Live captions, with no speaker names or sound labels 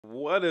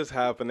What is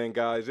happening,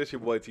 guys? It's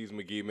your boy Teez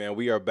McGee, man.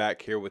 We are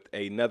back here with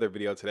another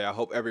video today. I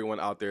hope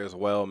everyone out there as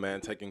well, man,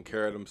 taking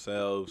care of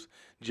themselves.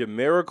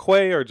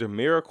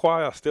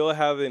 Jamiroquai, I still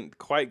haven't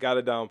quite got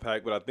it down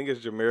packed, but I think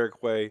it's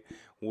Jamiroquai.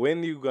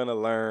 When you gonna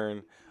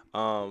learn?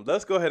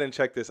 Let's go ahead and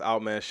check this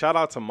out, man. Shout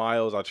out to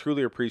Miles. I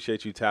truly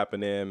appreciate you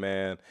tapping in,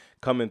 man,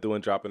 coming through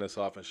and dropping this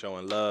off and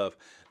showing love.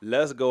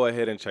 Let's go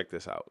ahead and check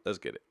this out. Let's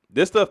get it.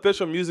 This is the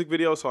official music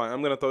video, so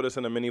I'm gonna throw this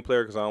in a mini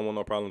player because I don't want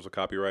no problems with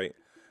copyright.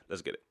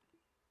 Let's get it.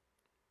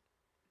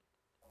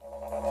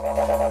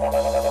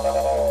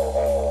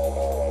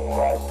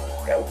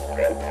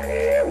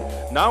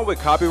 Not with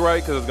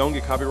copyright, because it's gonna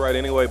get copyright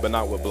anyway, but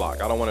not with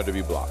block. I don't want it to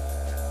be blocked.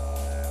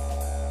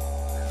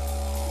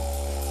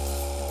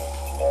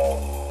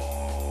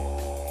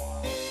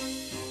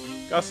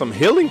 Got some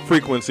healing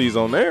frequencies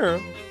on there.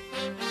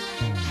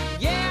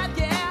 Yeah,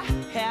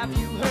 have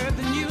you heard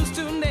the news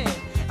tonight?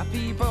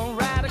 People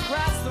right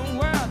across the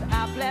world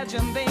are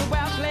pledging they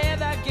will play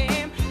the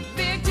game.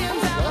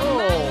 Victims of the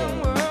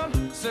modern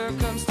world,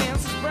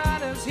 circumstances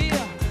brought us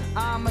here.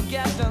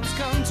 Armageddon's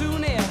come too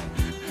near,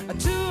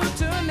 too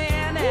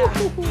near now.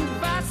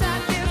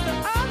 Foresight is the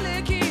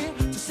only key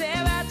to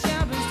save our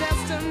children's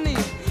destiny.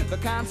 The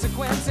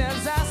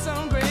consequences are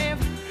so grave,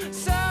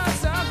 so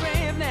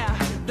grave now.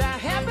 The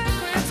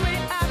hypocrites, we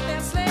are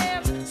their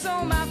slaves.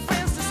 So my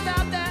friends, to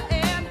stop their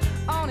end,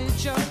 on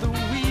each other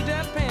we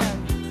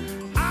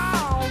depend.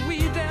 Oh, we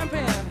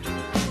depend.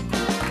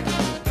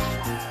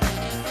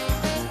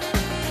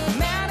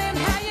 Mountain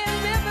high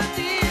and river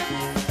deep.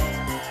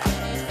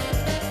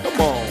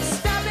 Come on.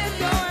 Stop it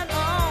going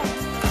on.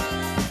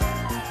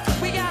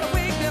 We gotta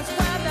wake this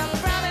world up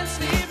from its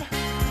sleep.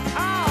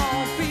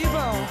 Oh,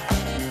 people.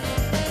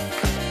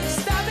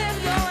 Stop it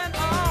going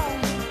on.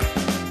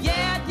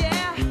 Yeah,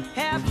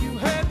 have you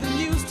heard the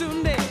news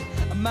today?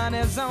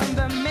 Money's on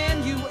the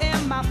menu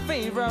in my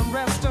favorite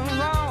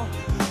restaurant.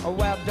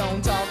 Well,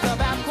 don't talk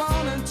about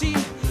quantity,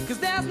 cause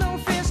there's no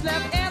fish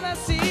left in the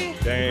sea.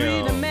 Damn.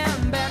 Read a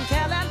man been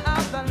killing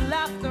off the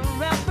left the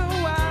rapper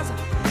was.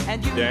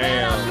 And you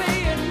better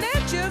play it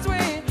nature's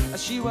way, or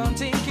she won't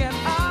take it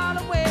all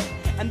away.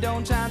 And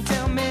don't try and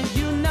tell me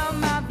you know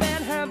my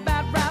band, her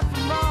bad right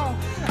from wrong.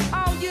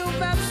 Oh,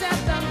 you've upset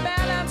the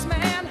balance,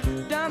 man,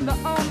 done the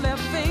only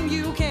thing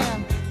you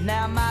can.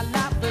 Now my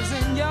life is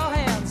in your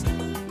hands.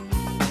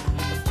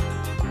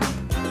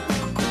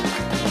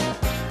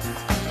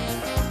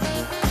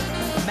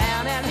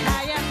 Mountain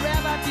high and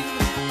river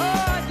deep.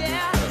 Oh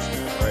yeah,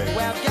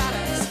 we've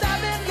gotta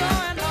stop it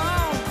going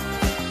on.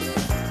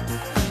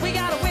 We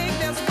gotta wake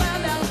this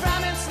world up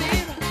from its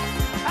sleep.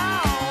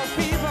 Oh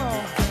people,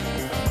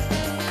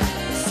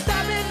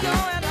 stop it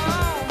going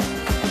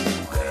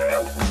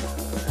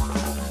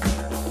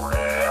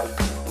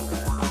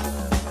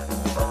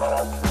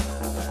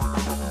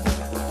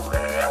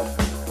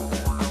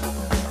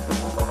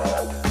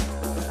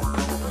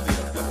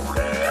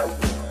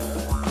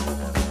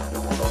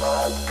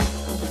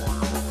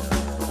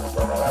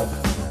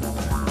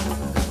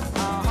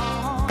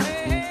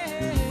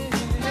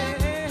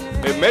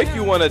It make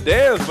you want to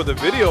dance, but the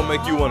video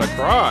make you want to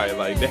cry.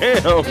 Like,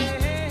 damn.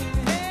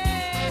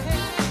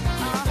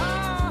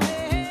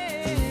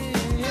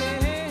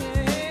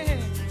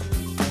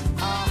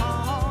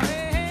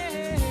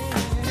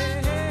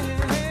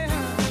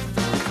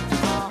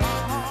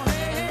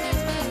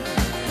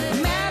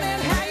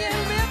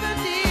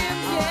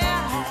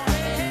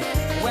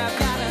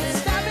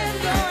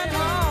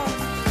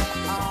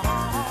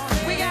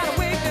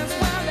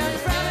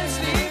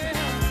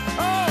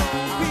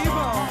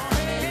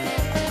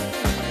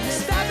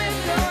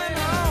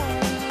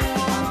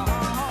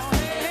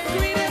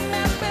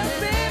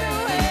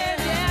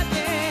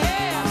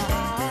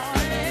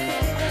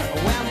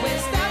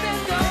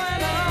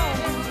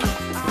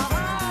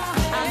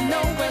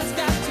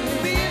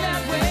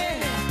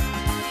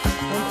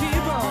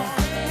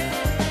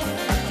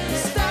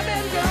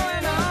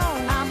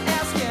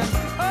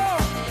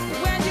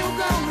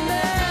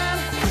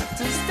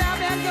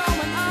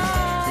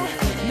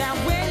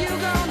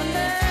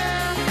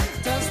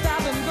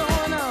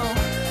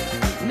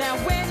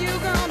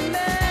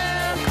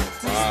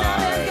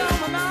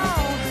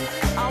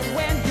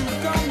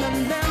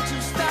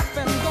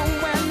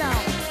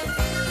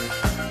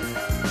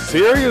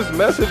 Serious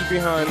message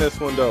behind this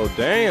one, though.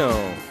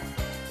 Damn.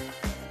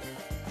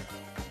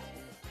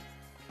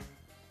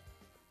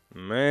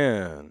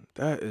 Man,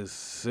 that is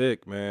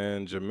sick,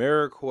 man.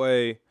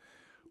 Jamiroquai,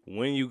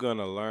 When You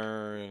Gonna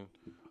Learn,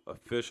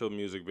 official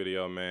music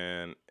video,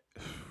 man.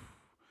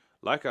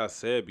 Like I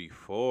said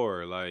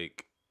before,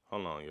 like,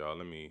 hold on, y'all.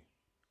 Let me,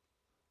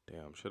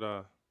 damn, should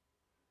I?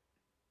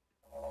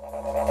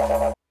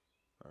 All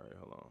right,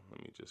 hold on.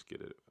 Let me just get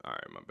it. All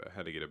right, my bad.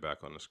 Had to get it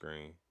back on the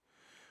screen.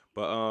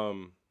 But,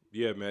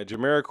 yeah, man,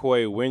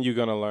 Jamiroquai, When You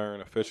Gonna Learn,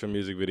 official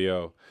music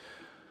video.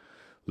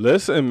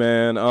 Listen,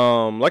 man,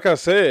 like I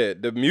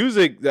said,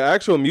 the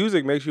actual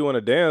music makes you want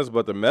to dance,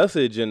 but the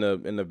message in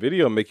the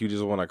video make you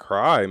just want to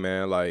cry,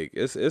 man. Like,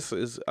 it's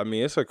I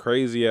mean, it's a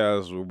crazy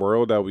ass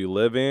world that we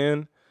live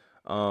in.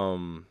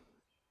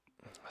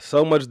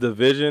 so much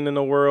division in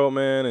the world,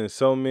 man, and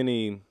so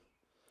many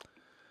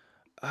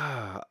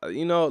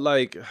you know,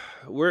 like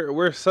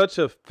we're such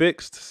a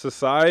fixed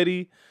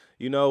society,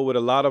 you know, with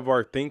a lot of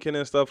our thinking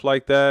and stuff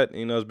like that.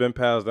 You know, it's been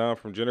passed down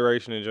from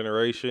generation to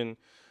generation,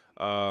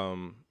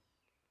 um,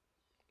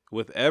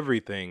 with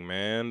everything,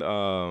 man.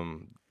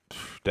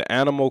 The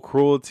animal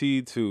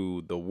cruelty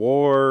to the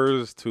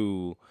wars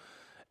to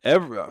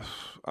every.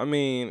 I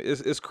mean,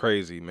 it's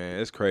crazy, man.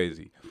 It's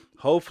crazy.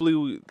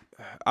 Hopefully,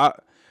 I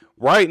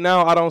right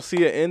now I don't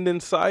see an end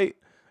in sight.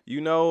 You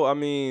know, I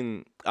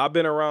mean, I've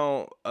been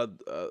around a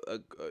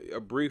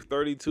brief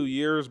 32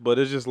 years, but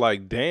it's just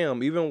like,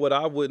 damn, even what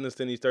I've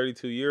witnessed in these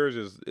 32 years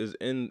is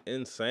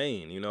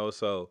insane, you know?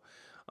 So,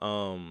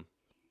 um,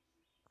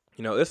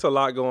 you know, it's a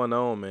lot going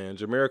on, man.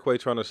 Jamiroquai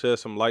trying to shed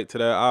some light to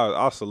that.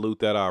 I salute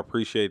that. I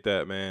appreciate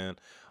that, man.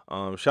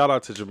 Shout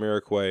out to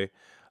Jamiroquai.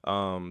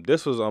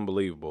 This was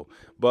unbelievable.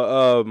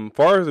 But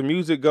far as the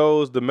music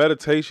goes, the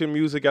meditation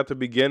music at the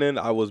beginning,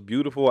 I was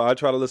beautiful. I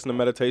try to listen to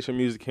meditation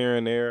music here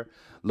and there.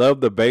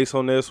 Love the bass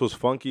on this, was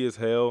funky as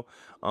hell.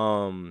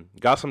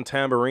 Got some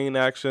tambourine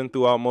action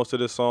throughout most of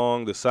the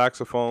song. The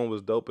saxophone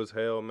was dope as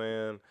hell,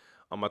 man.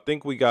 I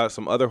think we got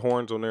some other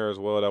horns on there as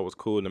well. That was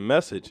cool. And the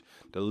message,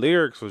 the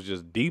lyrics was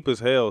just deep as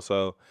hell.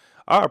 So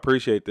I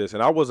appreciate this.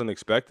 And I wasn't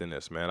expecting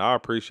this, man. I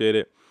appreciate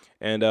it.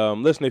 And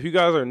listen, if you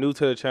guys are new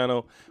to the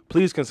channel,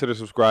 please consider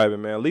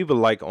subscribing, man. Leave a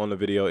like on the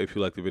video if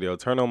you like the video.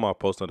 Turn on my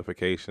post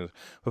notifications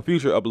for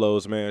future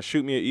uploads, man.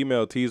 Shoot me an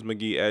email,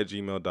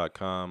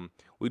 teezmcgee@gmail.com.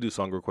 We do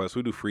song requests.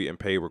 We do free and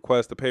paid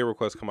requests. The paid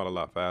requests come out a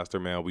lot faster,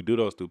 man. We do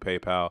those through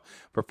PayPal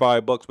for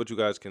 $5, but you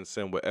guys can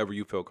send whatever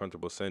you feel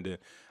comfortable sending.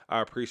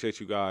 I appreciate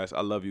you guys. I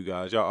love you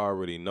guys. Y'all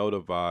already know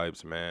the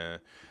vibes,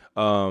 man.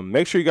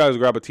 Make sure you guys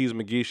grab a Teez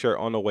McGee shirt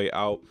on the way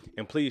out.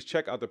 And please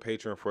check out the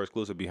Patreon for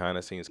exclusive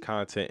behind-the-scenes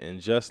content.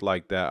 And just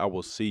like that, I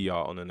will see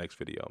y'all on the next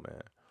video,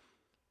 man.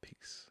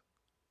 Peace.